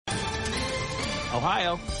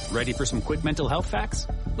Ohio, ready for some quick mental health facts?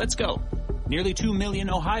 Let's go. Nearly 2 million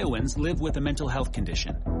Ohioans live with a mental health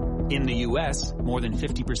condition. In the U.S., more than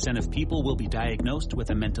 50% of people will be diagnosed with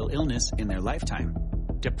a mental illness in their lifetime.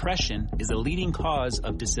 Depression is a leading cause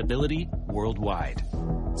of disability worldwide.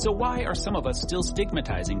 So why are some of us still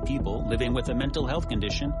stigmatizing people living with a mental health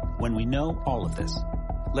condition when we know all of this?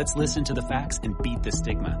 Let's listen to the facts and beat the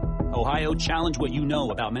stigma. Ohio, challenge what you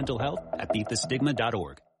know about mental health at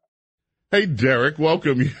beatthestigma.org. Hey, Derek,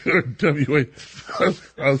 welcome.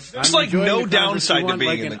 It's like no downside to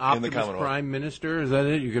being in the Commonwealth. Prime Minister, is that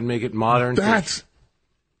it? You can make it modern. That's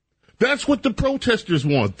what the protesters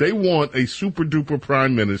want. They want a super-duper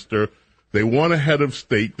prime minister. They want a head of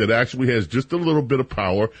state that actually has just a little bit of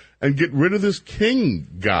power and get rid of this king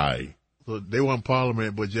guy. So they want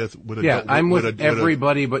parliament, but just with a... Yeah, I'm with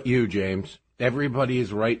everybody but you, James. Everybody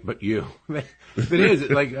is right but you. It is.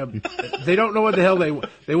 Like, they don't know what the hell they want.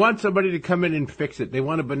 They want somebody to come in and fix it. They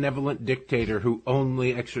want a benevolent dictator who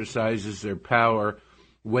only exercises their power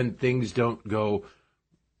when things don't go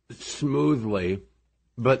smoothly.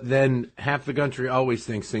 But then half the country always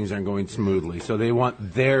thinks things aren't going smoothly. So they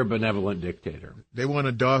want their benevolent dictator. They want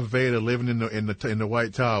a Darth Vader living in the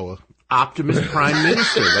White Tower. Optimus Prime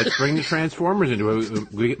Minister. Let's bring the Transformers into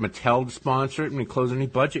it. We get Mattel to sponsor it and we close any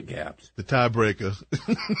budget gaps. The tiebreaker.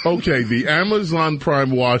 Okay, the Amazon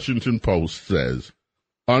Prime Washington Post says,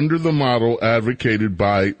 under the model advocated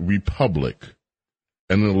by Republic,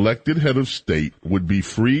 an elected head of state would be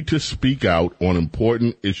free to speak out on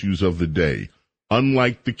important issues of the day,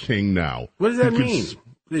 unlike the king now. What does that mean?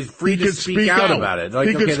 He's free to speak out about it. Like,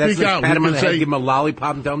 okay, that's like pat him on the head, give him a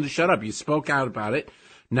lollipop and tell him to shut up. You spoke out about it.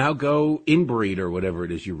 Now go inbreed or whatever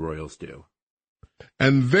it is you royals do.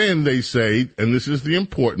 And then they say, and this is the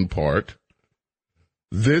important part,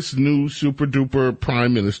 this new super-duper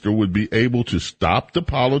prime minister would be able to stop the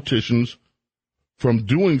politicians from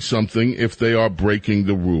doing something if they are breaking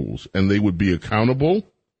the rules. And they would be accountable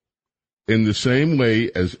in the same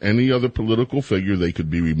way as any other political figure. They could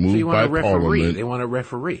be removed by Parliament. They want a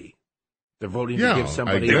referee. They're voting to give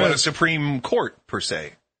somebody... They want a Supreme Court, per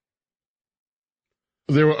se.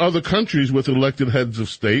 There are other countries with elected heads of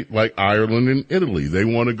state, like Ireland and Italy. They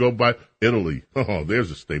want to go by Italy. Oh,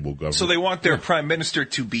 there's a stable government. So they want their prime minister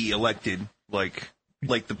to be elected, like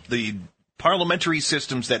the parliamentary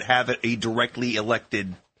systems that have a directly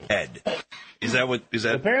elected head. Is that what? Is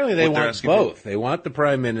that apparently they want both? For? They want the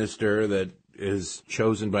prime minister that is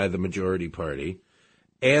chosen by the majority party,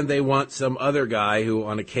 and they want some other guy who,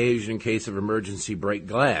 on occasion, in case of emergency, break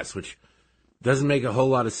glass, which doesn't make a whole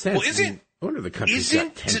lot of sense. Well, I wonder if the country's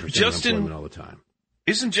got 10% unemployment all the time.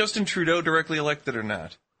 Isn't Justin Trudeau directly elected or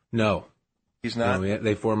not? No. He's not? No,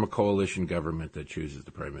 they form a coalition government that chooses the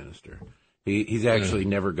prime minister. He's actually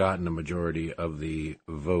never gotten a majority of the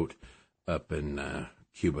vote up in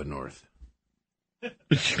Cuba North.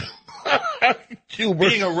 Cuba.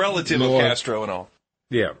 Being a relative of Castro and all.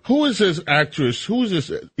 Yeah. Who is this actress? Who is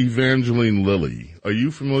this Evangeline Lilly? Are you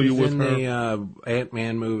familiar with her? She's in the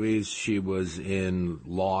Ant-Man movies. She was in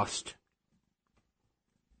Lost.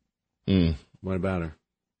 What about her?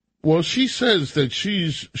 Well, she says that she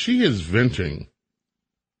is venting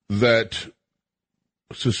that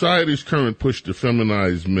society's current push to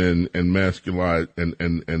feminize men and masculine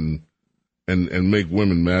and make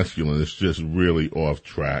women masculine is just really off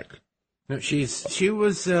track. No, she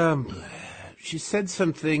said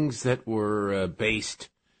some things that were based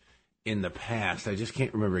in the past. I just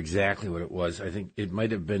can't remember exactly what it was. I think it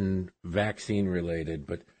might have been vaccine related,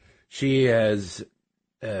 but she has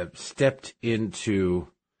stepped into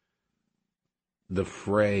the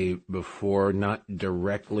fray before, not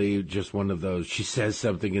directly, just one of those. She says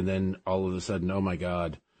something and then all of a sudden, oh my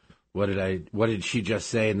God, what did she just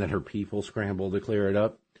say? And then her people scramble to clear it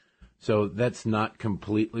up. So that's not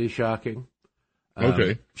completely shocking.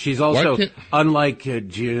 Okay. She's also, unlike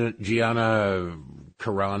Gianna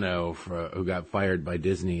Carano, who got fired by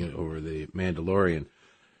Disney over The Mandalorian,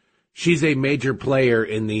 she's a major player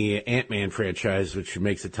in the Ant-Man franchise, which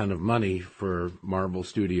makes a ton of money for Marvel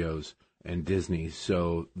Studios and Disney,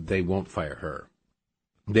 so they won't fire her.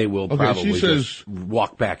 They will probably just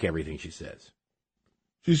walk back everything she says.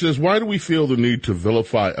 She says, why do we feel the need to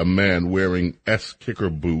vilify a man wearing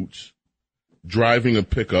S-kicker boots, driving a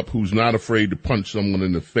pickup, who's not afraid to punch someone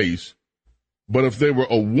in the face? But if they were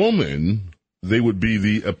a woman, they would be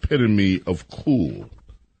the epitome of cool.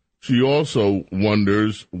 She also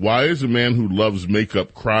wonders, why is a man who loves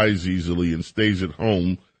makeup, cries easily, and stays at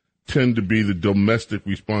home tend to be the domestic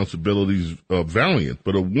responsibilities valiant,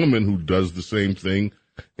 but a woman who does the same thing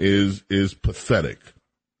is pathetic.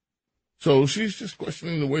 So she's just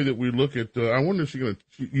questioning the way that we look at. I wonder if you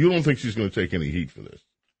don't think she's going to take any heat for this?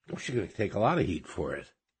 Oh, she's going to take a lot of heat for it.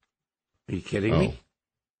 Are you kidding me?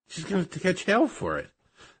 She's going to catch hell for it.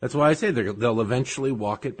 That's why I say they'll eventually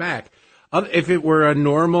walk it back. If it were a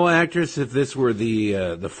normal actress, if this were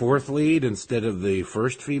the fourth lead instead of the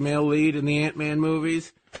first female lead in the Ant-Man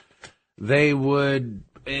movies, they would,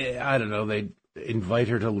 I don't know, they'd invite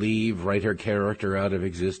her to leave, write her character out of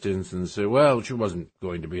existence, and say, well, she wasn't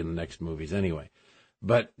going to be in the next movies anyway.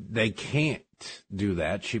 But they can't do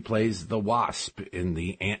that. She plays the Wasp in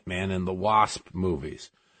the Ant-Man and the Wasp movies.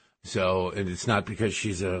 So it's not because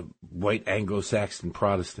she's a white Anglo-Saxon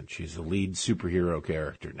Protestant. She's a lead superhero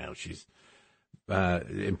character now. She's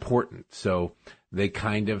important. So they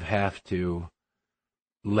kind of have to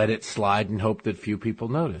let it slide and hope that few people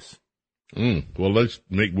notice. Well, let's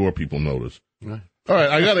make more people notice. All right,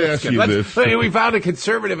 I got to ask you this. We found a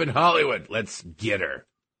conservative in Hollywood. Let's get her.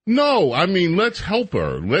 No, I mean, let's help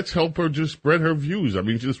her. Let's help her just spread her views. I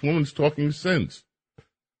mean, this woman's talking sense.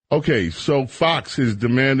 Okay, so Fox is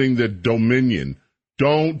demanding that Dominion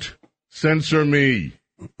don't censor me.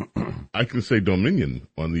 I can say Dominion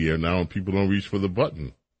on the air now and people don't reach for the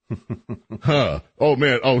button. Oh,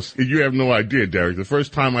 man. Oh, you have no idea, Derek. The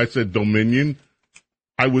first time I said Dominion,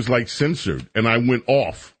 I was like censored and I went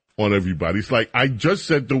off on everybody. It's like, I just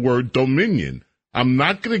said the word Dominion. I'm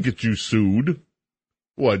not going to get you sued.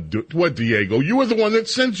 What, Diego? You were the one that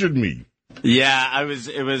censored me. Yeah, it was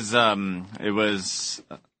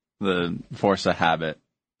the force of habit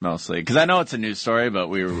mostly because I know it's a news story, but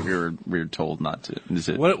we were told not to.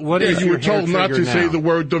 What is you were told not to say the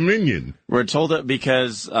word Dominion. We're told it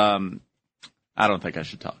because I don't think I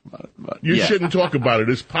should talk about it. But you shouldn't talk about it.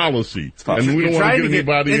 It's policy, and we don't want to get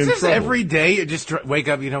anybody in trouble. Every day you just wake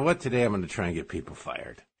up. You know what? Today I'm going to try and get people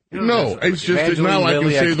fired. No, it's just that now I can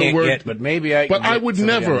say the word. But maybe I. But I would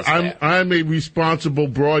never. I'm a responsible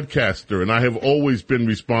broadcaster, and I have always been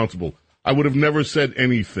responsible. I would have never said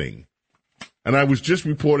anything. And I was just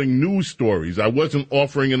reporting news stories. I wasn't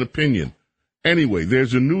offering an opinion. Anyway,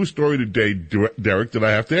 there's a news story today, Derek, that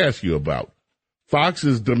I have to ask you about. Fox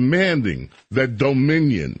is demanding that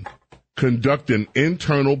Dominion conduct an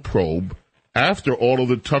internal probe after all of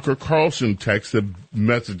the Tucker Carlson text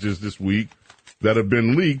messages this week that have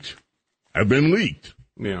been leaked.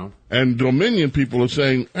 Yeah. And Dominion people are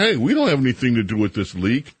saying, hey, we don't have anything to do with this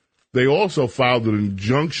leak. They also filed an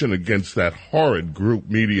injunction against that horrid group,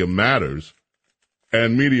 Media Matters.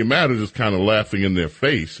 And Media Matters is kind of laughing in their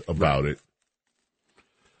face about it.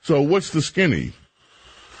 So what's the skinny?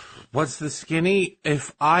 What's the skinny?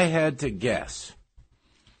 If I had to guess,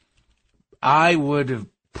 I would have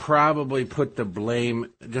probably put the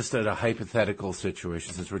blame just at a hypothetical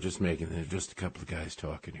situation, since we're just making it just a couple of guys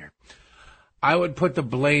talking here. I would put the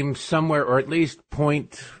blame somewhere, or at least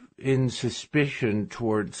point in suspicion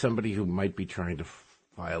toward somebody who might be trying to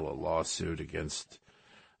file a lawsuit against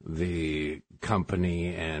the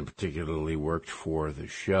company and particularly worked for the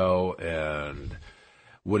show and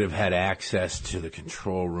would have had access to the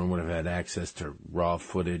control room, would have had access to raw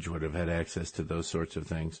footage, would have had access to those sorts of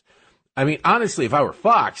things. I mean, honestly, if I were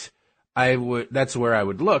Fox, that's where I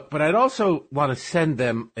would look, but I'd also want to send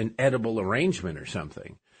them an edible arrangement or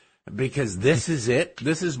something, because this is it.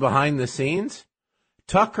 This is behind the scenes.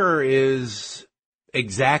 Tucker is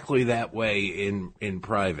exactly that way in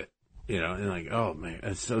private. You know, and like, oh man,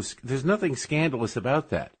 there's nothing scandalous about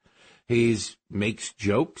that. He makes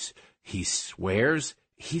jokes. He swears.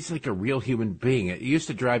 He's like a real human being. It used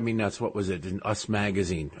to drive me nuts. What was it in Us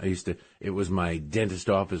magazine? It was my dentist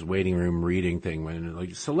office waiting room reading thing when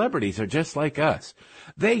like celebrities are just like us.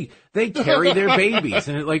 They carry their babies,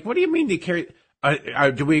 and like, what do you mean they carry?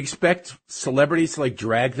 Do we expect celebrities to like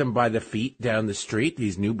drag them by the feet down the street?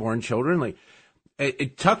 These newborn children, like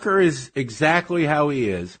Tucker is exactly how he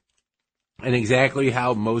is. And exactly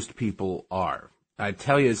how most people are. I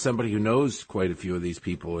tell you, as somebody who knows quite a few of these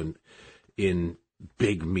people in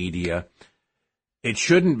big media, it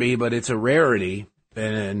shouldn't be, but it's a rarity,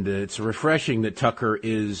 and it's refreshing that Tucker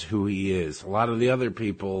is who he is. A lot of the other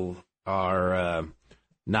people are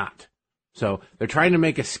not. So they're trying to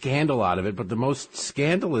make a scandal out of it, but the most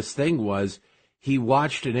scandalous thing was he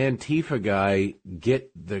watched an Antifa guy get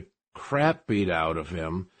the crap beat out of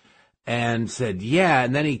him, and said, yeah,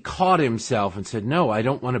 and then he caught himself and said, no, I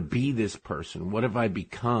don't want to be this person. What have I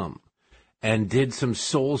become? And did some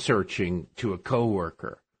soul searching to a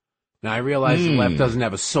coworker. Now, I realize the left doesn't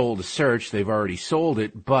have a soul to search. They've already sold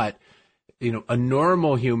it. But, you know, a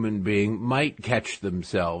normal human being might catch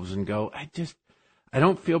themselves and go, I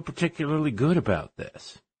don't feel particularly good about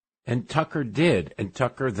this. And Tucker did. And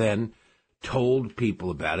Tucker then told people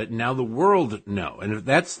about it. Now the world know. And if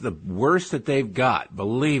that's the worst that they've got,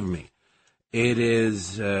 believe me, it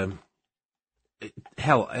is, given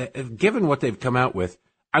what they've come out with,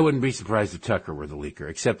 I wouldn't be surprised if Tucker were the leaker,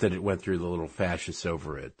 except that it went through the little fascists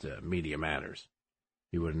over at Media Matters.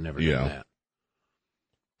 He would have never done that.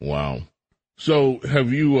 Wow. So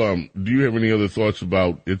have you, do you have any other thoughts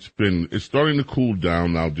about, it's starting to cool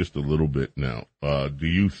down now just a little bit now. Do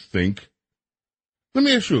you think, let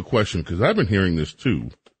me ask you a question, because I've been hearing this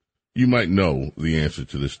too. You might know the answer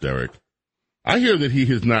to this, Derek. I hear that he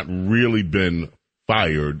has not really been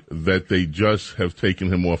fired, that they just have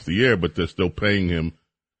taken him off the air, but they're still paying him,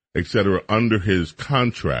 et cetera, under his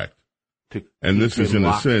contract. And this is in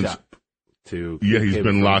a sense, he's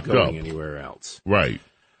been locked up. Anywhere else. Right.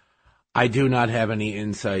 I do not have any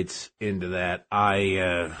insights into that.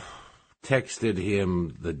 I texted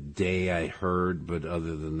him the day I heard, but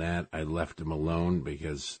other than that, I left him alone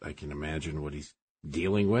because I can imagine what he's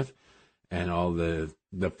dealing with and all the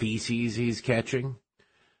feces he's catching.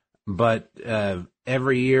 But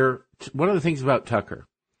every year, one of the things about Tucker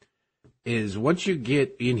is once you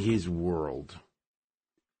get in his world,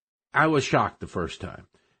 I was shocked the first time.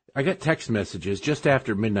 I got text messages just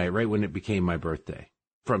after midnight, right when it became my birthday,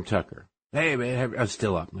 from Tucker. Hey, man, I was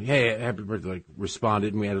still up. Like, hey, happy birthday. Like,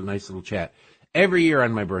 responded, and we had a nice little chat. Every year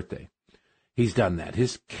on my birthday, he's done that.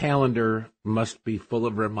 His calendar must be full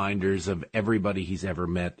of reminders of everybody he's ever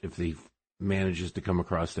met if he manages to come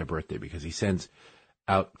across their birthday, because he sends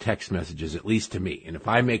out text messages, at least to me. And if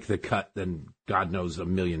I make the cut, then God knows a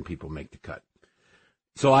million people make the cut.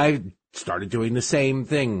 So I started doing the same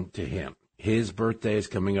thing to him. His birthday is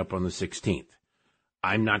coming up on the 16th.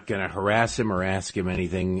 I'm not going to harass him or ask him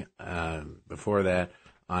anything before that.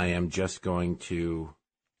 I am just going to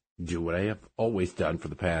do what I have always done for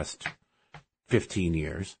the past 15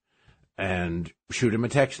 years and shoot him a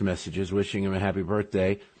text messages wishing him a happy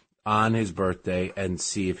birthday on his birthday and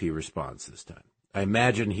see if he responds this time. I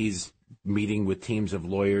imagine he's meeting with teams of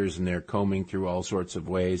lawyers and they're combing through all sorts of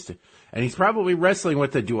ways. And he's probably wrestling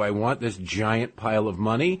with do I want this giant pile of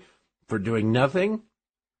money for doing nothing?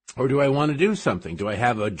 Or do I want to do something? Do I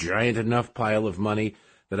have a giant enough pile of money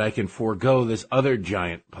that I can forego this other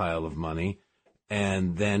giant pile of money?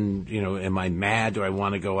 And then, am I mad? Do I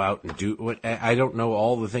want to go out and do what? I don't know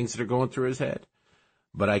all the things that are going through his head,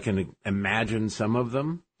 but I can imagine some of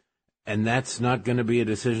them. And that's not going to be a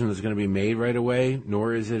decision that's going to be made right away,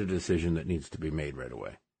 nor is it a decision that needs to be made right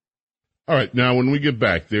away. All right. Now, when we get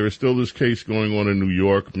back, there is still this case going on in New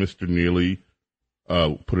York. Mr. Neely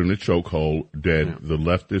put in a chokehold, dead. Yeah. The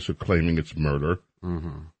leftists are claiming it's murder.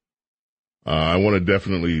 Mm-hmm. I want to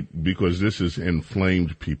definitely, because this has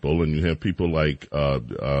inflamed people, and you have people like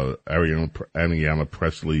Ariana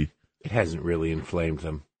Presley. It hasn't really inflamed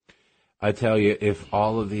them. I tell you, if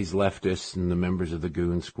all of these leftists and the members of the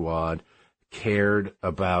Goon Squad cared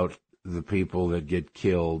about the people that get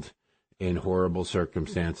killed in horrible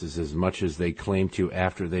circumstances as much as they claim to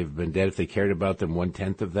after they've been dead, if they cared about them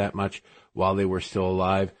 1/10 of that much while they were still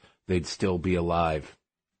alive, they'd still be alive.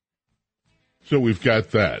 So we've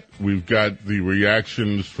got that. We've got the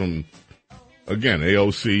reactions from, again,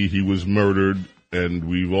 AOC, he was murdered, and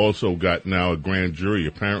we've also got now a grand jury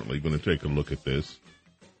apparently going to take a look at this.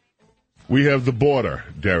 We have the border,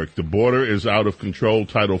 Derek. The border is out of control.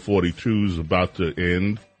 Title 42 is about to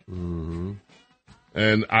end. Mm-hmm.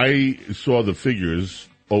 And I saw the figures,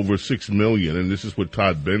 over 6 million, and this is what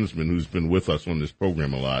Todd Bensman, who's been with us on this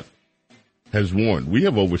program a lot, has warned. We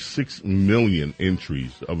have over 6 million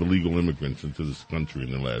entries of illegal immigrants into this country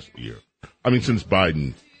in the last year. I mean, since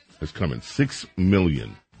Biden has come in. 6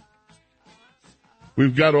 million.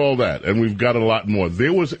 We've got all that, and we've got a lot more.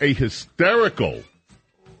 There was a hysterical,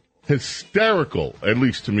 at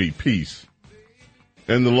least to me, piece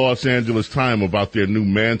in the Los Angeles Times about their new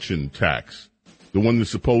mansion tax, the one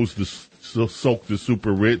that's supposed to soak the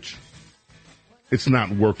super rich. It's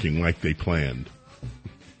not working like they planned.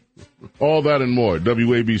 All that and more.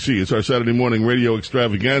 WABC. It's our Saturday morning radio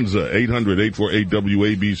extravaganza.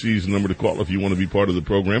 800-848-WABC is the number to call if you want to be part of the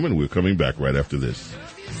program, and we're coming back right after this.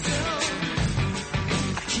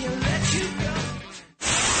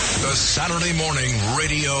 The Saturday morning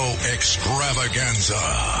radio extravaganza.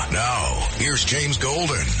 Now, here's James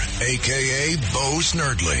Golden, a.k.a. Bo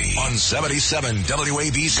Snerdley, on 77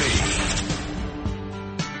 WABC.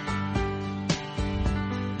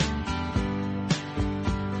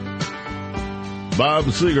 Bob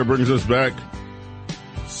Seger brings us back.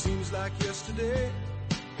 Seems like yesterday,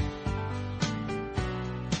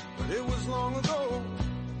 but it was long ago.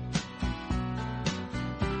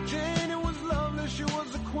 Jane, it was lovely, she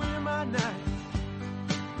was the queen of my night.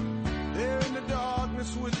 There in the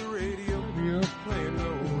darkness with the radio.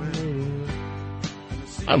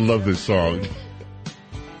 I love this song.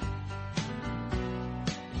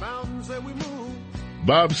 Mountains that we move.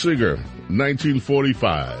 Bob Seger,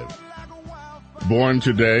 1945. Born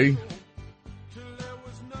today.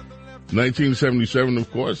 1977, of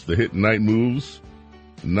course, the hit Night Moves.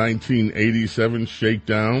 1987,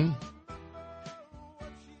 Shakedown.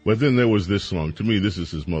 But then there was this song. To me, this is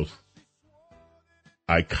his most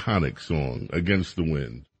iconic song, Against the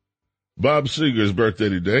Wind. Bob Seger's birthday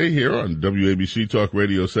today here on WABC Talk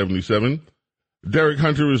Radio 77. Derek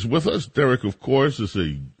Hunter is with us. Derek, of course, is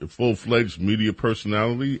a full-fledged media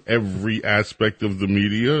personality, every aspect of the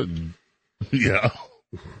media. Yeah.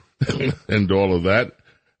 And all of that.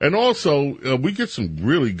 And also, we get some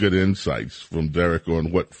really good insights from Derek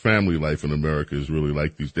on what family life in America is really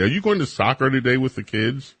like these days. Are you going to soccer today with the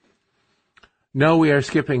kids? No, we are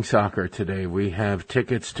skipping soccer today. We have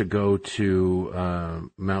tickets to go to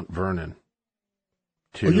Mount Vernon.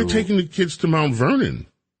 You're taking the kids to Mount Vernon?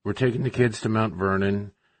 We're taking the kids to Mount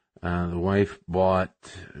Vernon. The wife bought,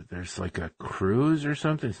 there's like a cruise or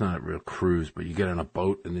something. It's not a real cruise, but you get on a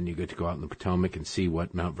boat and then you get to go out in the Potomac and see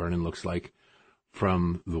what Mount Vernon looks like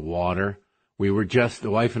from the water. The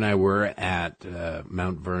wife and I were at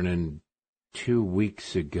Mount Vernon 2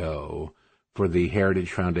 weeks ago for the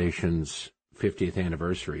Heritage Foundation's 50th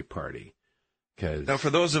anniversary party. Now,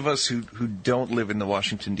 for those of us who don't live in the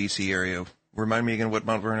Washington, D.C. area, remind me again what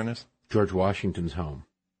Mount Vernon is? George Washington's home.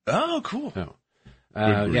 Oh, cool. Oh.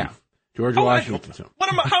 Yeah, George Washington's home.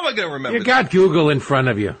 How am I going to remember You got Google in front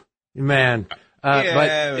of you, man. But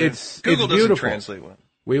it's Google beautiful. doesn't translate well.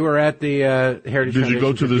 We were at the Heritage Did you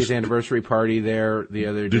go to 50th the anniversary party there the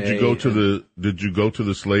other day. Did you go to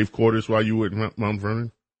the slave quarters while you were at Mount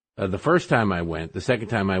Vernon? The first time I went. The second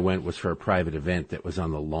time I went was for a private event that was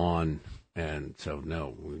on the lawn, and so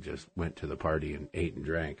no, we just went to the party and ate and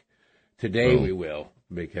drank. Today we will,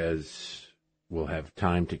 because we'll have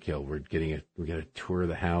time to kill. We're getting a tour of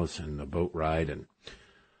the house and a boat ride and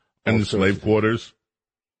the slave quarters.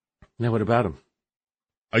 Now, what about them?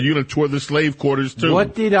 Are you going to tour the slave quarters too?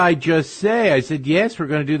 What did I just say? I said, yes, we're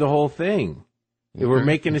going to do the whole thing. Okay. We're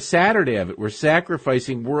making a Saturday of it. We're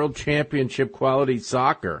sacrificing world championship quality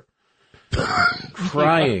soccer.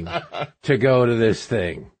 Trying to go to this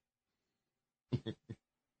thing.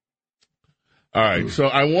 All right, so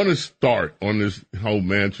I want to start on this whole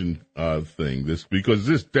mansion thing,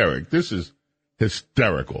 because Derek, this is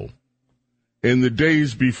hysterical. In the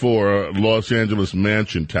days before Los Angeles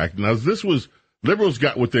mansion tax, now liberals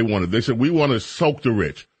got what they wanted. They said, we want to soak the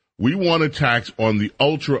rich. We want a tax on the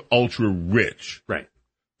ultra rich. Right.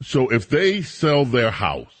 So if they sell their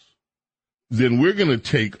house, then we're going to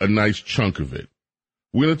take a nice chunk of it.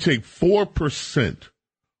 We're going to take 4%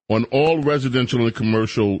 on all residential and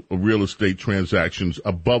commercial real estate transactions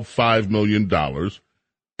above $5 million,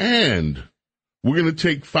 and we're going to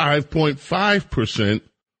take 5.5%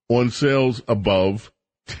 on sales above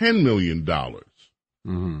 $10 million.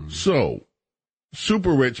 Mm-hmm. So,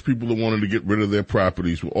 super rich people that wanted to get rid of their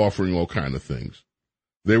properties were offering all kind of things.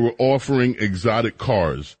 They were offering exotic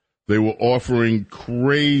cars. They were offering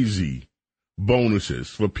crazy bonuses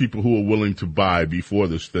for people who were willing to buy before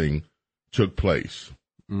this thing took place.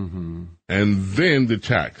 Mm-hmm. And then the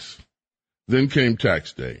tax. Then came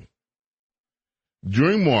tax day.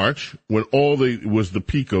 During March, when was the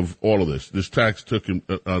peak of all of this tax came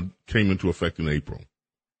into effect in April.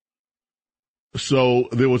 So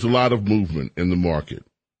there was a lot of movement in the market.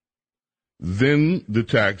 Then the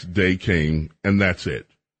tax day came, and that's it.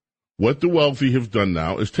 What the wealthy have done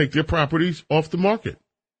now is take their properties off the market.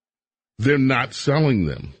 They're not selling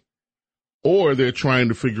them. Or they're trying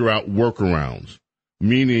to figure out workarounds.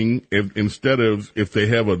 Meaning, if they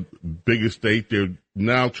have a big estate, they're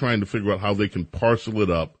now trying to figure out how they can parcel it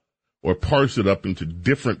up or parse it up into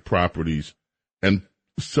different properties and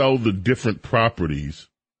sell the different properties,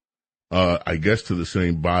 I guess, to the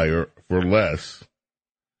same buyer for less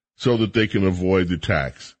so that they can avoid the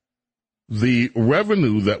tax. The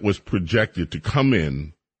revenue that was projected to come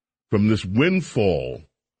in from this windfall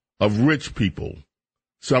of rich people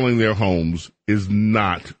selling their homes is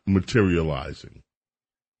not materializing.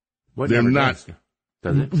 They're not.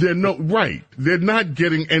 Does it? They're not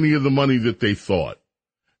getting any of the money that they thought.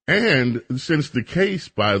 And since the case,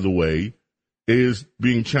 by the way, is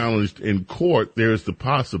being challenged in court, there's the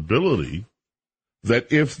possibility that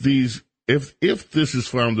if this is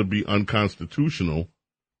found to be unconstitutional,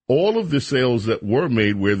 all of the sales that were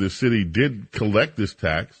made where the city did collect this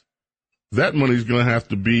tax, that money's going to have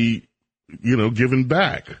to be, given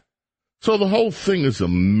back. So the whole thing is a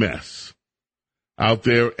mess out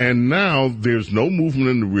there, and now there's no movement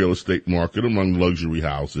in the real estate market among luxury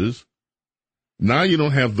houses. Now you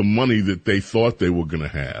don't have the money that they thought they were going to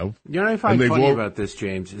have. You know what I find funny about this,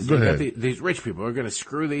 James, is these rich people are going to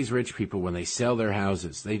screw these rich people when they sell their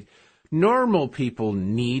houses. Normal people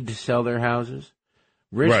need to sell their houses.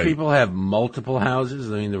 Rich people have multiple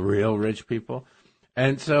houses. I mean, the real rich people.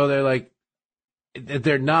 And so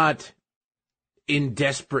they're not in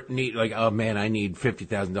desperate need, like, oh man, I need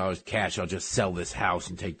 $50,000 cash. I'll just sell this house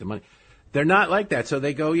and take the money. They're not like that. So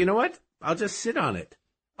they go, you know what? I'll just sit on it.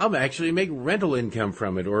 I'll actually make rental income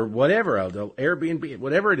from it or whatever. I'll Airbnb,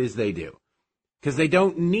 whatever it is they do. Because they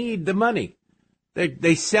don't need the money.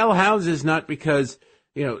 They sell houses not because,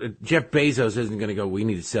 Jeff Bezos isn't going to go, we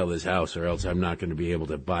need to sell this house or else I'm not going to be able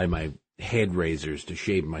to buy my head razors to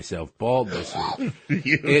shave myself bald this week.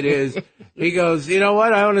 It is, he goes, you know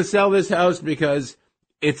what? I want to sell this house because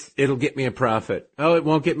it'll get me a profit. Oh, it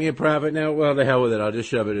won't get me a profit now? Well, the hell with it. I'll just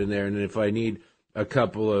shove it in there. And if I need a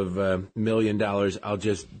couple of $1 million, I'll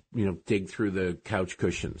just, dig through the couch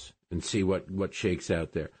cushions and see what shakes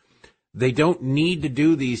out there. They don't need to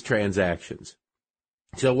do these transactions.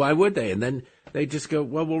 So why would they? And then they just go,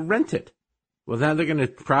 well, we'll rent it. Well, now they're going to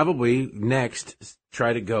probably next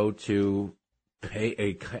try to go to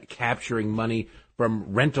capturing money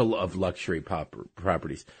from rental of luxury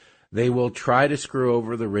properties. They will try to screw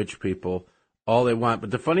over the rich people all they want.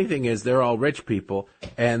 But the funny thing is they're all rich people,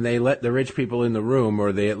 and they let the rich people in the room,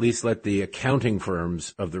 or they at least let the accounting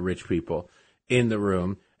firms of the rich people in the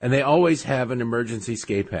room, and they always have an emergency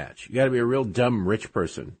escape hatch. You got to be a real dumb rich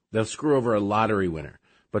person. They'll screw over a lottery winner,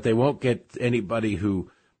 but they won't get anybody who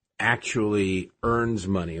actually earns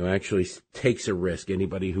money, who actually takes a risk,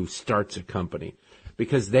 anybody who starts a company,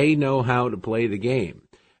 because they know how to play the game.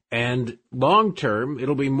 And long term,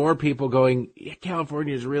 it'll be more people going, yeah,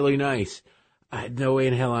 California is really nice. No way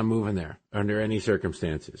in hell I'm moving there under any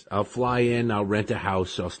circumstances. I'll fly in, I'll rent a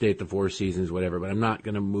house, I'll stay at the Four Seasons, whatever, but I'm not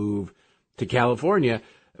going to move to California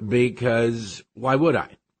because why would I?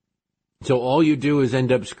 So all you do is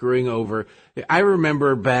end up screwing over. I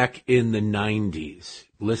remember back in the 90s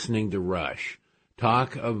listening to Rush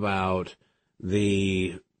talk about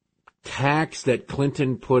the tax that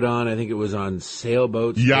Clinton put on, I think it was on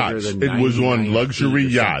sailboats. Yachts. It was on luxury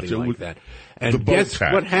yachts. It was like that. And guess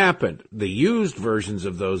what happened? The used versions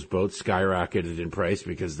of those boats skyrocketed in price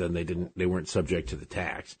because then they weren't subject to the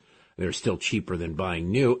tax. They're still cheaper than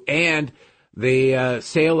buying new. And the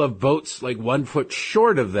sale of boats like 1 foot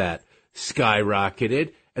short of that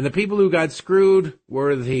skyrocketed. And the people who got screwed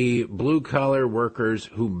were the blue-collar workers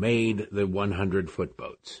who made the 100-foot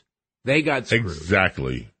boats. They got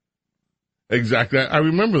screwed. Exactly. I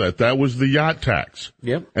remember that. That was the yacht tax.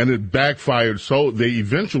 Yep. And it backfired, so they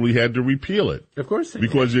eventually had to repeal it. Of course they did.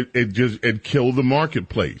 Because it killed the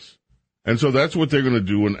marketplace. And so that's what they're going to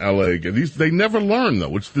do in L.A. They never learn,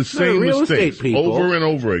 though. It's the same mistakes over and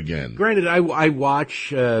over again. Granted, I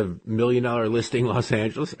watch $1 Million Listing Los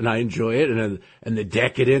Angeles, and I enjoy it, and the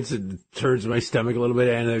decadence, it turns my stomach a little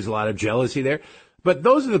bit, and there's a lot of jealousy there. But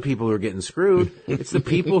those are the people who are getting screwed. It's the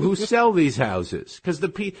people who sell these houses. Because the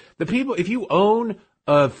people, if you own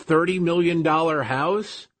a $30 million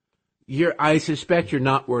house, I suspect you're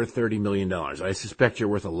not worth $30 million. I suspect you're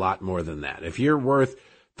worth a lot more than that. If you're worth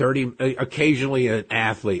 30, occasionally an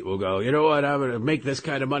athlete will go, you know what, I'm going to make this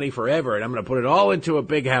kind of money forever, and I'm going to put it all into a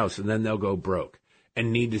big house, and then they'll go broke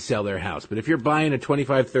and need to sell their house. But if you're buying a $25,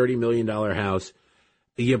 $30 million house,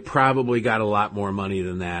 you probably got a lot more money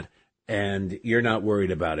than that, and you're not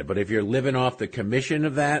worried about it. But if you're living off the commission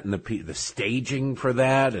of that and the staging for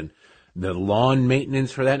that and the lawn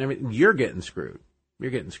maintenance for that and everything, you're getting screwed.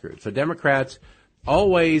 You're getting screwed. So Democrats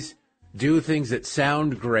always do things that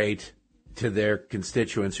sound great to their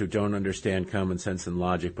constituents who don't understand common sense and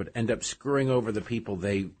logic, but end up screwing over the people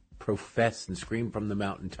they profess and scream from the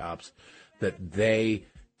mountaintops that they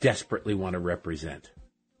desperately want to represent.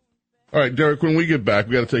 All right, Derek, when we get back,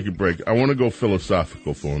 we got to take a break. I want to go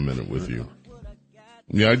philosophical for a minute with you.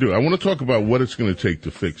 Yeah, I do. I want to talk about what it's going to take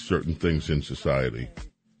to fix certain things in society.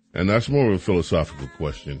 And that's more of a philosophical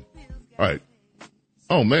question. All right.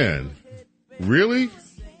 Oh, man. Really?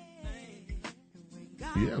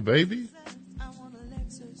 Yeah, baby.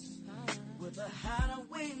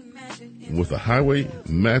 With a highway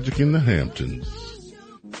magic in the Hamptons.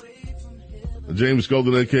 James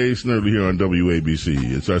Golden, a.k.a. Snerdly, here on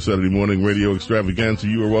WABC. It's our Saturday morning radio extravaganza.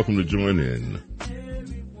 You are welcome to join in.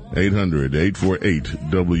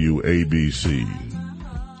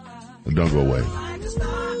 800-848-WABC. Don't go away.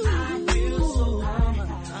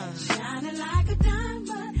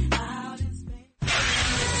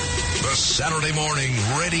 Saturday Saturday morning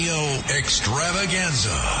radio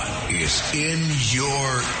extravaganza is in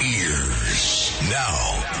your ears.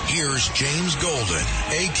 Now, here's James Golden,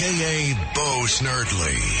 a.k.a. Bo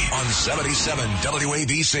Snerdley, on 77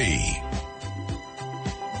 WABC.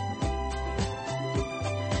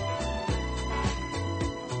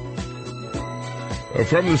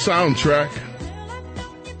 From the soundtrack,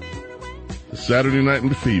 Saturday Night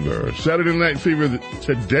Fever. Saturday Night Fever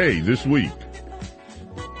today, this week,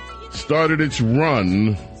 started its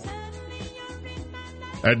run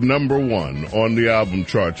at number 1 on the album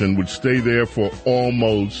charts and would stay there for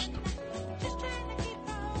almost,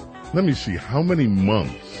 let me see, how many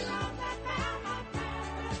months?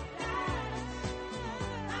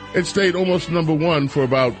 It stayed almost number 1 for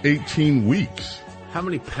about 18 weeks. How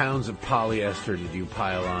many pounds of polyester did you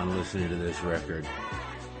pile on listening to this record?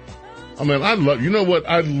 I mean, you know what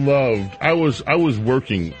I loved? I was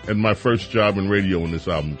working at my first job in radio when this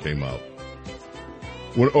album came out.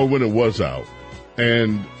 When it was out.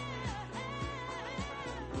 And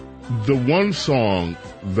the one song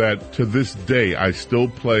that to this day I still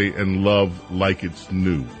play and love like it's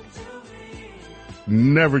new,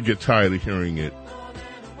 never get tired of hearing it,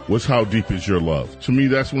 was How Deep Is Your Love. To me,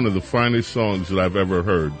 that's one of the finest songs that I've ever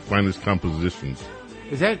heard, finest compositions.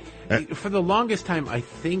 Is that, for the longest time, I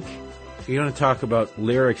think you're going to talk about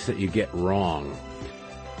lyrics that you get wrong.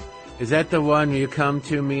 Is that the one, you come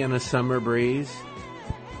to me in a summer breeze?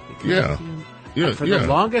 Yeah. For the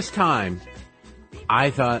longest time,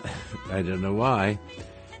 I thought, I don't know why,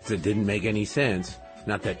 it didn't make any sense.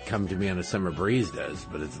 Not that Come to Me on a Summer Breeze does,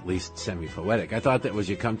 but it's at least semi-poetic. I thought that was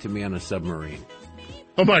You Come to Me on a Submarine.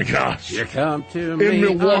 Oh, my gosh. You come to me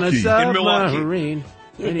on a submarine.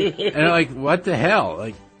 And I'm like, what the hell?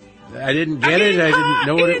 Like, I didn't get it. I didn't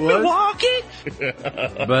know what it was.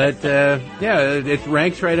 But, yeah, it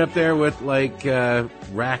ranks right up there with, like,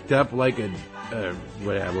 Racked Up Like a...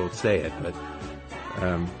 I won't say it, but...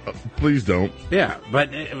 please don't. Yeah,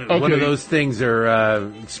 but one of those things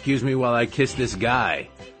are, excuse me while I kiss this guy.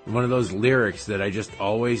 One of those lyrics that I just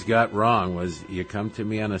always got wrong was, you come to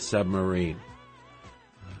me on a submarine.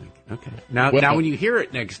 Okay. Now when you hear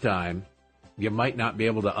it next time, you might not be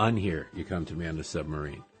able to unhear You Come to Me on a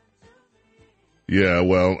Submarine. Yeah,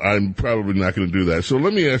 well, I'm probably not going to do that. So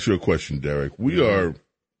let me ask you a question, Derek. We are,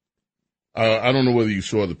 I don't know whether you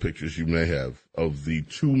saw the pictures, you may have, of the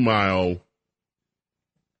 2-mile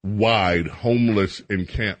wide homeless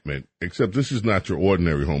encampment, except this is not your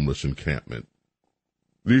ordinary homeless encampment.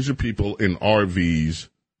 These are people in RVs,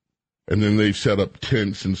 and then they've set up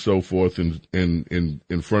tents and so forth in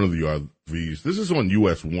front of the RVs. This is on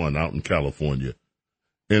US 1 out in California,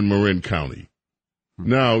 in Marin County.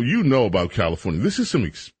 Now, you know about California. This is some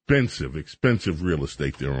expensive real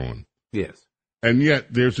estate they're on. Yes. And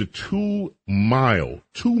yet there's a 2 mile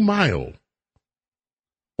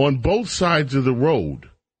on both sides of the road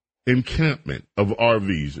encampment of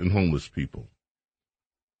RVs and homeless people.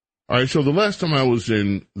 All right, so the last time I was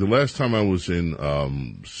in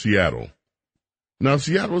Seattle. Now,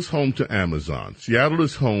 Seattle is home to Amazon. Seattle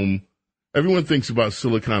is home. Everyone thinks about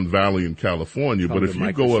Silicon Valley in California, but if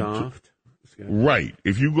you go up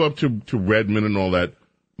if you go up to Redmond and all that,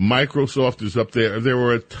 Microsoft is up there. There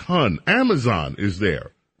are a ton. Amazon is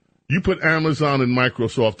there. You put Amazon and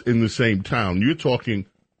Microsoft in the same town, you're talking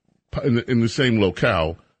in the same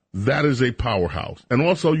locale. That is a powerhouse. And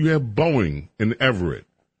also you have Boeing in Everett.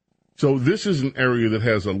 So this is an area that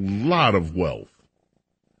has a lot of wealth.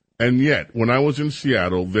 And yet, when I was in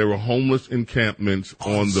Seattle, there were homeless encampments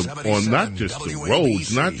on not just the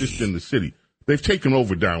roads, not just in the city. They've taken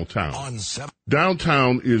over downtown.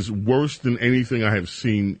 Downtown is worse than anything I have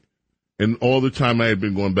seen in all the time I had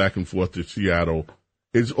been going back and forth to Seattle.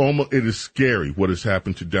 It is scary what has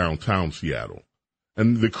happened to downtown Seattle.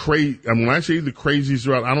 And when I say the crazies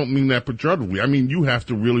are out, I don't mean that pejoratively. I mean, you have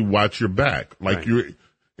to really watch your back, like you're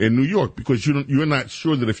in New York, because you're not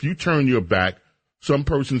sure that if you turn your back, some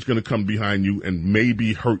person's going to come behind you and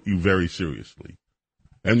maybe hurt you very seriously.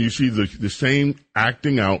 And you see the same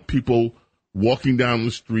acting out, people walking down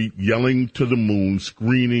the street, yelling to the moon,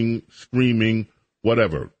 screaming,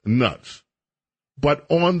 whatever, nuts. But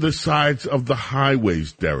on the sides of the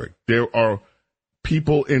highways, Derek, there are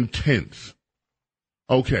people in tents.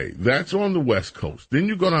 Okay, that's on the West Coast. Then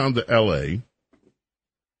you go down to L.A.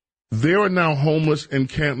 There are now homeless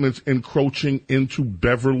encampments encroaching into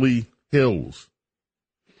Beverly Hills,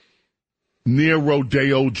 near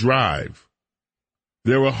Rodeo Drive.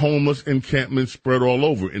 There are homeless encampments spread all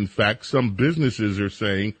over. In fact, some businesses are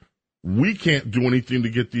saying, we can't do anything to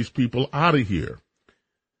get these people out of here.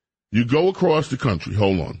 You go across the country.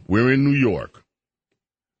 Hold on. We're in New York.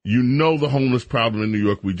 You know the homeless problem in New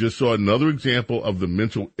York. We just saw another example of the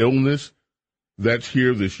mental illness that's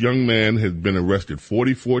here. This young man has been arrested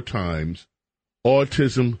 44 times,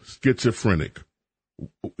 autism, schizophrenic,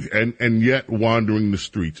 and yet wandering the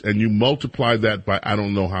streets. And you multiply that by I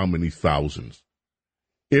don't know how many thousands.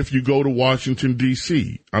 If you go to Washington,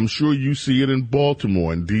 D.C., I'm sure you see it in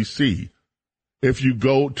Baltimore and D.C., if you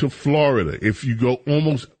go to Florida, if you go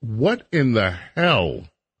what in the hell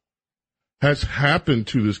has happened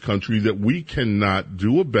to this country that we cannot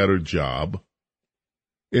do a better job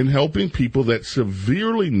in helping people that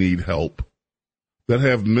severely need help, that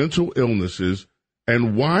have mental illnesses,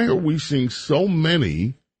 and why are we seeing so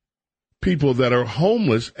many people that are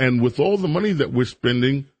homeless, and with all the money that we're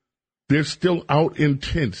spending, they're still out in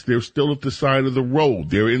tents, they're still at the side of the road,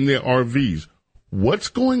 they're in their RVs. What's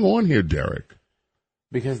going on here, Derek?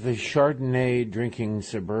 Because the Chardonnay-drinking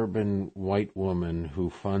suburban white woman who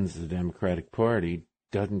funds the Democratic Party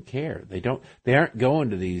doesn't care. They aren't going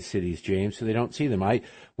to these cities, James, so they don't see them.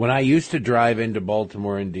 When I used to drive into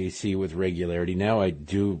Baltimore and D.C. with regularity, now I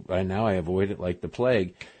avoid it like the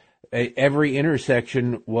plague. Every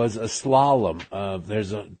intersection was a slalom.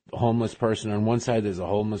 There's a homeless person on one side, there's a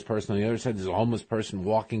homeless person on the other side, there's a homeless person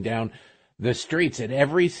walking down the streets at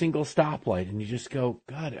every single stoplight, and you just go,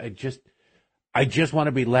 God, I just want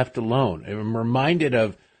to be left alone. I'm reminded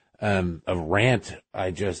of a rant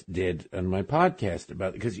I just did on my podcast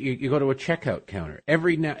about, because you go to a checkout counter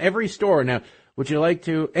every store now. Would you like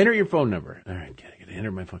to enter your phone number? All right, gotta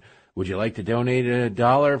enter my phone. Would you like to donate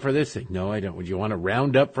 $1 for this thing? No, I don't. Would you want to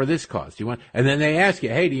round up for this cost? And then they ask you,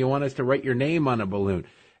 hey, do you want us to write your name on a balloon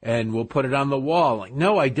and we'll put it on the wall? Like,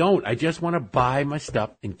 no, I don't. I just want to buy my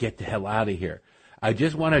stuff and get the hell out of here. I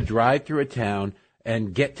just want to drive through a town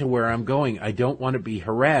and get to where I'm going. I don't want to be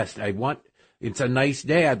harassed. It's a nice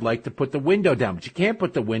day. I'd like to put the window down, but you can't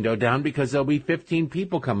put the window down because there'll be 15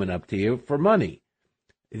 people coming up to you for money.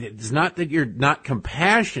 It's not that you're not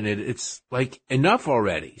compassionate. It's like enough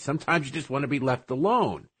already. Sometimes you just want to be left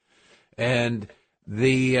alone. And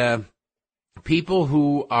the people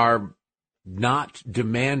who are not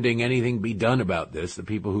demanding anything be done about this, the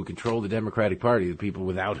people who control the Democratic Party, the people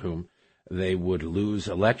without whom they would lose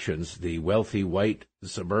elections, the wealthy white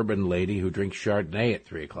suburban lady who drinks Chardonnay at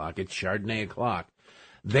 3 o'clock. It's Chardonnay o'clock.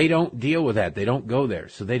 They don't deal with that. They don't go there,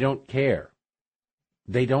 so they don't care.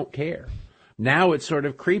 They don't care. Now it's sort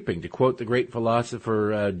of creeping. To quote the great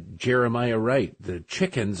philosopher Jeremiah Wright, the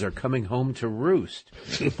chickens are coming home to roost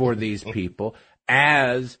for these people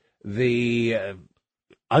as the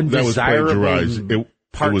undesirable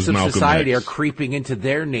parts of society are creeping into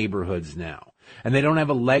their neighborhoods now. And they don't have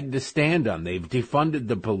a leg to stand on. They've defunded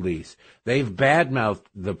the police. They've badmouthed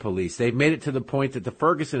the police. They've made it to the point that the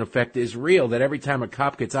Ferguson effect is real, that every time a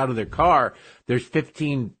cop gets out of their car, there's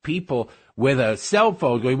 15 people with a cell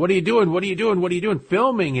phone going, what are you doing? What are you doing? What are you doing?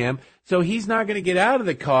 Filming him. So he's not going to get out of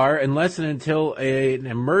the car unless and until an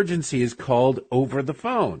emergency is called over the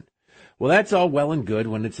phone. Well, that's all well and good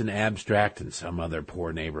when it's an abstract in some other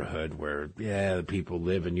poor neighborhood where, the people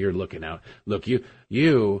live and you're looking out. Look,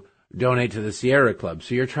 you donate to the Sierra Club,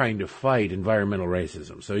 so you're trying to fight environmental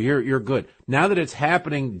racism. So you're good. Now that it's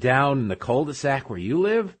happening down in the cul-de-sac where you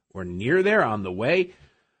live, or near there on the way,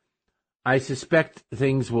 I suspect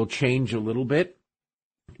things will change a little bit,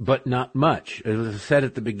 but not much. As I said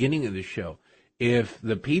at the beginning of the show, if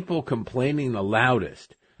the people complaining the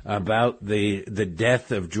loudest about the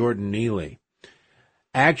death of Jordan Neely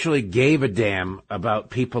actually gave a damn about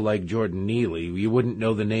people like Jordan Neely, you wouldn't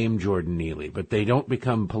know the name Jordan Neely, but they don't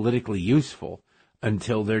become politically useful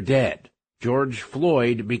until they're dead. George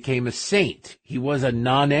Floyd became a saint. He was a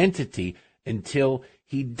non-entity until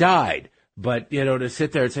he died. But, to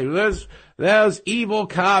sit there and say, those evil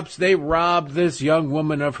cops, they robbed this young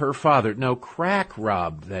woman of her father. No, crack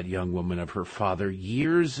robbed that young woman of her father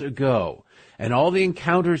years ago. And all the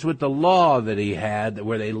encounters with the law that he had,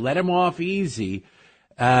 where they let him off easy,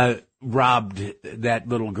 robbed that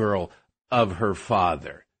little girl of her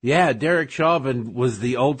father. Yeah, Derek Chauvin was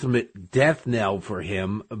the ultimate death knell for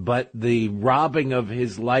him, but the robbing of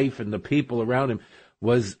his life and the people around him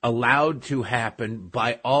was allowed to happen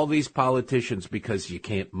by all these politicians because you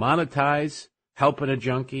can't monetize helping a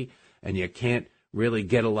junkie and you can't really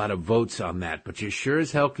get a lot of votes on that. But you sure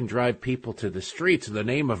as hell can drive people to the streets in the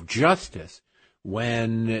name of justice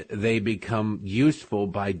when they become useful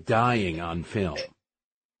by dying on film.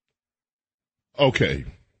 Okay,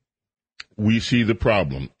 we see the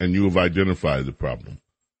problem, and you have identified the problem.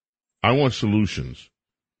 I want solutions.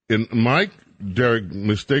 And Mike, Derek,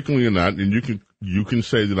 mistakenly or not, and you can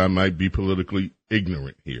say that I might be politically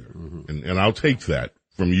ignorant here, and I'll take that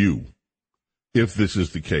from you if this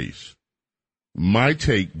is the case. My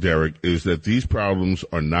take, Derek, is that these problems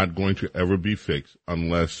are not going to ever be fixed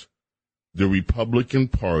unless the Republican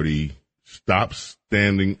Party stops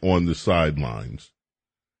standing on the sidelines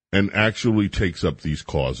and actually takes up these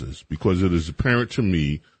causes, because it is apparent to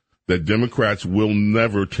me that Democrats will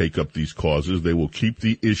never take up these causes. They will keep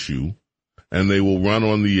the issue, and they will run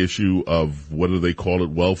on the issue of, what do they call it,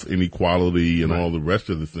 wealth inequality and all the rest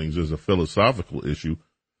of the things as a philosophical issue.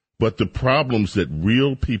 But the problems that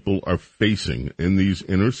real people are facing in these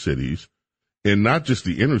inner cities, and not just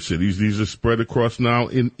the inner cities, these are spread across now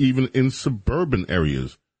even in suburban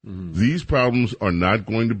areas. Mm-hmm. These problems are not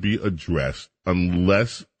going to be addressed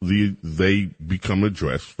unless they become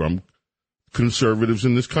addressed from conservatives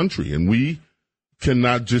in this country. And we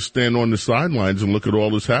cannot just stand on the sidelines and look at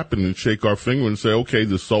all this happen and shake our finger and say, okay,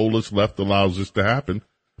 the soulless left allows this to happen.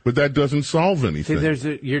 But that doesn't solve anything.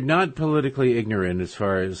 See, you're not politically ignorant as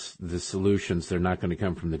far as the solutions. They're not going to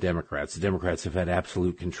come from the Democrats. The Democrats have had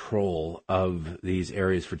absolute control of these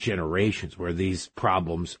areas for generations, where these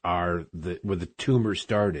problems are where the tumor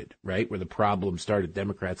started, right? Where the problem started.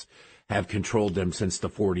 Democrats have controlled them since the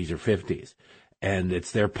 40s or 50s. And it's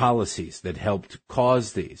their policies that helped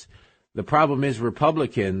cause these. The problem is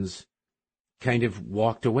Republicans kind of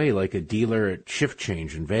walked away like a dealer at shift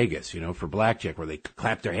change in Vegas, for blackjack, where they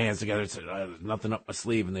clap their hands together and say, there's nothing up my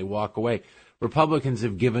sleeve, and they walk away. Republicans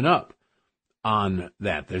have given up on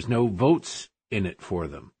that. There's no votes in it for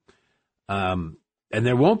them. And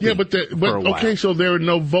there won't be. Yeah, but okay, so there are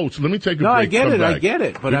no votes. Let me take a break. I get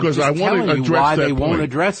it. But because I'm just telling you why they won't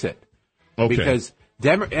address it. Okay. Because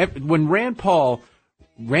when Rand Paul,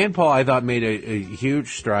 I thought, made a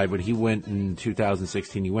huge stride when he went in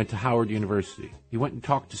 2016. He went to Howard University. He went and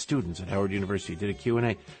talked to students at Howard University, did a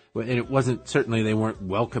Q&A. And it wasn't, certainly they weren't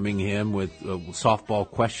welcoming him with softball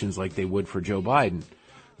questions like they would for Joe Biden.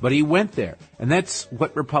 But he went there. And that's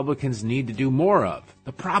what Republicans need to do more of.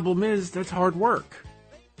 The problem is that's hard work.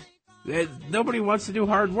 Nobody wants to do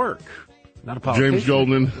hard work. Not a politician. James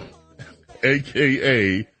Golden,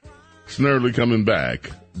 a.k.a. Snerdley, coming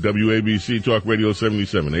back. WABC Talk Radio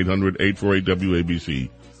 77, 800-848-WABC.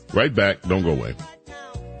 Right back. Don't go away.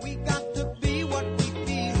 We got to be what we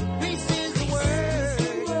feel. Peace is the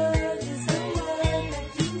word.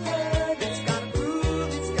 It's got a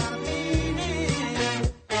groove, it's got a meaning.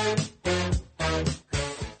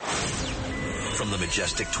 From the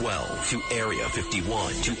Majestic 12 to Area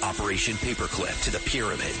 51 to Operation Paperclip to the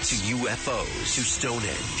Pyramids to UFOs to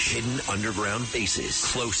Stonehenge, hidden underground bases,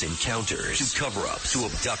 close encounters to cover-ups to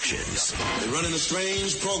abductions. They're running a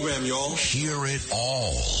strange program, y'all. Hear it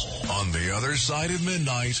all on The Other Side of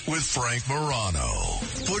Midnight with Frank Morano.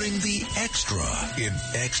 Putting the extra in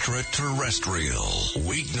extraterrestrial.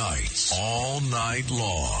 Weeknights all night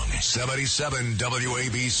long. 77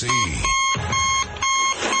 WABC.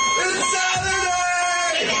 It's Saturday!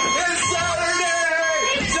 It's Saturday!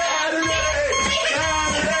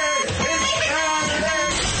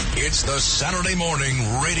 It's the Saturday morning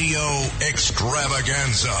radio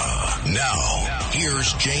extravaganza. Now,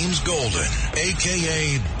 here's James Golden,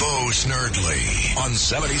 a.k.a. Bo Snerdley, on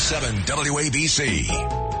 77 WABC.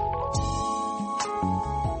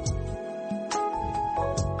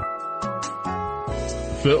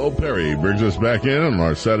 Phil Perry brings us back in on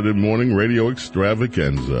our Saturday morning radio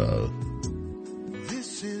extravaganza.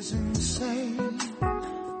 This is insane.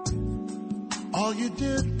 All you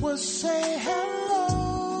did was say hello.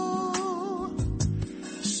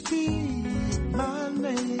 Speak my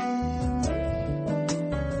name.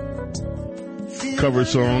 Cover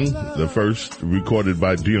song, the first recorded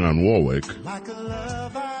by Dionne Warwick. Like a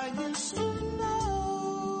love I used to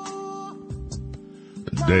know.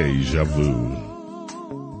 Deja Vu.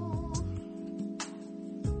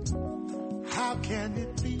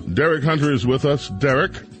 Derek Hunter is with us.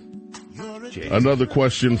 Derek, another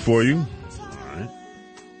question for you.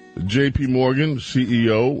 J.P. Morgan,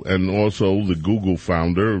 CEO, and also the Google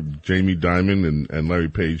founder, Jamie Dimon and Larry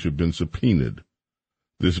Page, have been subpoenaed.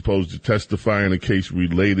 They're supposed to testify in a case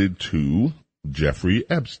related to Jeffrey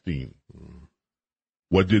Epstein.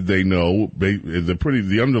 What did they know?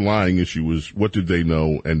 The underlying issue was, what did they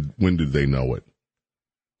know and when did they know it?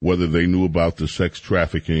 Whether they knew about the sex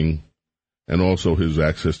trafficking and also his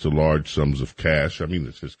access to large sums of cash. I mean,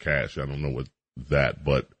 it's his cash. I don't know what that,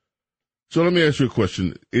 but. So let me ask you a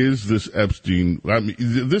question. Is this Epstein,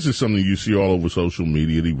 this is something you see all over social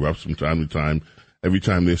media. It erupts from time to time. Every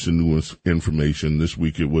time there's some new information. This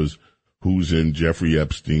week it was who's in Jeffrey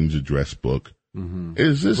Epstein's address book. Mm-hmm.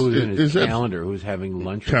 Is this, who's in his is calendar, who's having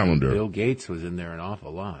lunch calendar. with Bill Gates was in there an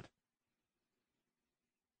awful lot.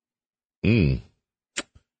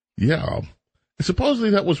 Yeah. Supposedly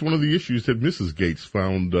that was one of the issues that Mrs. Gates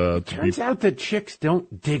found. Turns out that chicks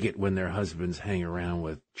don't dig it when their husbands hang around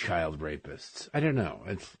with child rapists. I don't know.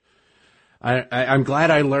 I'm glad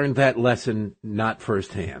I learned that lesson not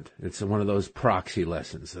firsthand. It's one of those proxy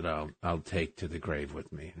lessons that I'll take to the grave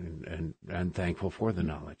with me, and I'm thankful for the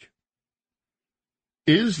knowledge.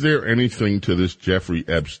 Is there anything to this Jeffrey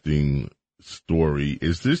Epstein story?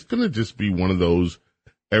 Is this going to just be one of those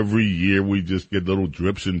every year we just get little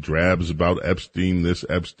drips and drabs about Epstein this,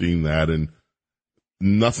 Epstein that, and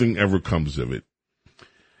nothing ever comes of it?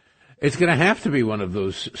 It's going to have to be one of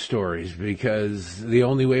those stories, because the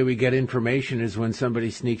only way we get information is when somebody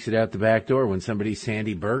sneaks it out the back door, when somebody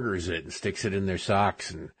Sandy Burgers it and sticks it in their socks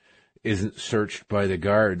and isn't searched by the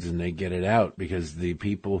guards and they get it out, because the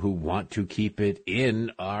people who want to keep it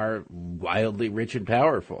in are wildly rich and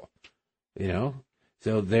powerful, you know?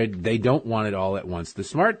 So they don't want it all at once. The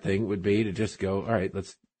smart thing would be to just go, all right,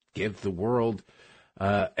 let's give the world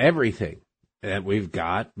everything that we've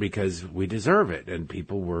got, because we deserve it. And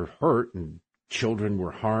people were hurt and children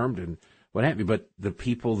were harmed and what have you. But the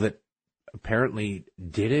people that apparently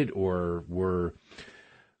did it or were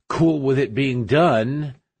cool with it being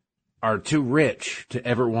done are too rich to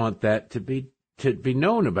ever want that to be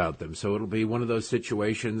known about them. So it'll be one of those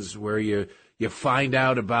situations where you find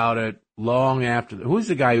out about it long after. Who's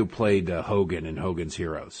the guy who played Hogan in Hogan's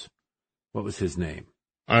Heroes? What was his name?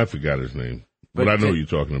 I forgot his name. But I know what you're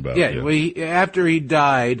talking about. Yeah. Well, after he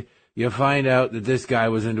died, you find out that this guy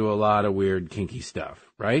was into a lot of weird, kinky stuff,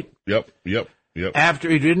 right? Yep. After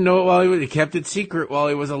he didn't know it while he kept it secret while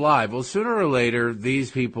he was alive. Well, sooner or later,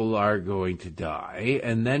 these people are going to die,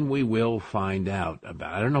 and then we will find out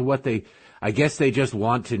about it. I don't know I guess they just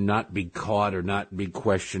want to not be caught or not be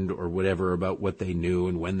questioned or whatever about what they knew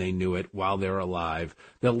and when they knew it while they're alive.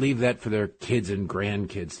 They'll leave that for their kids and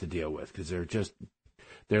grandkids to deal with, because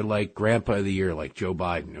they're like Grandpa of the Year, like Joe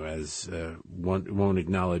Biden, who has won't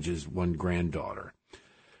acknowledge his one granddaughter.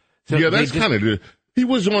 So yeah, that's kind of he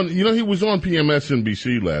was on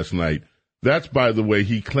PMSNBC last night. That's, by the way,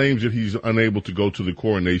 he claims that he's unable to go to the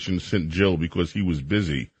coronation of St. Jill because he was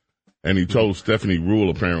busy, and he told Stephanie Ruhle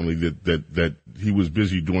apparently that he was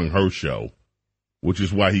busy doing her show, which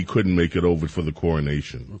is why he couldn't make it over for the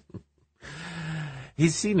coronation.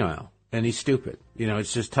 He's senile. And he's stupid. You know,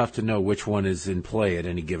 it's just tough to know which one is in play at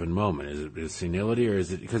any given moment. Is it senility, or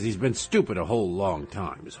is it because he's been stupid a whole long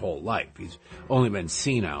time, his whole life? He's only been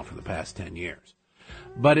senile for the past 10 years.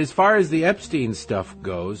 But as far as the Epstein stuff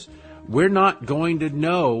goes, we're not going to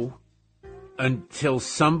know until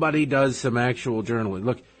somebody does some actual journalism.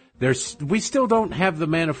 Look, we still don't have the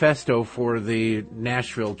manifesto for the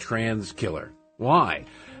Nashville trans killer. Why?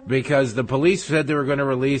 Because the police said they were going to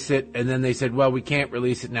release it, and then they said, well, we can't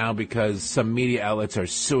release it now because some media outlets are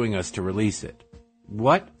suing us to release it.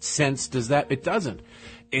 What sense does that? It doesn't.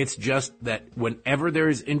 It's just that whenever there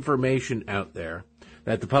is information out there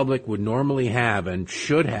that the public would normally have and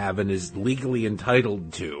should have and is legally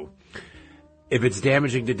entitled to, if it's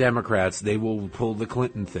damaging to Democrats, they will pull the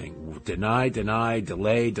Clinton thing. Deny,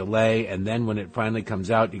 delay, and then when it finally comes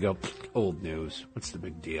out, you go, old news. What's the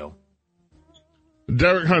big deal?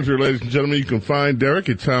 Derek Hunter, ladies and gentlemen, you can find Derek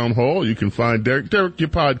at Town Hall. You can find Derek, your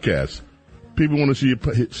podcast. People want to see your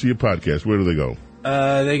podcast. Where do they go?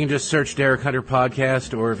 They can just search Derek Hunter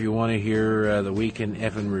Podcast, or if you want to hear the Week in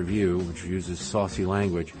Effin' Review, which uses saucy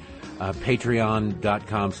language,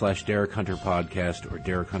 patreon.com/Derek Hunter Podcast or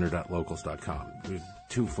DerekHunter.locals.com.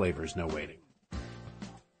 2 flavors, no waiting.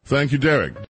 Thank you, Derek.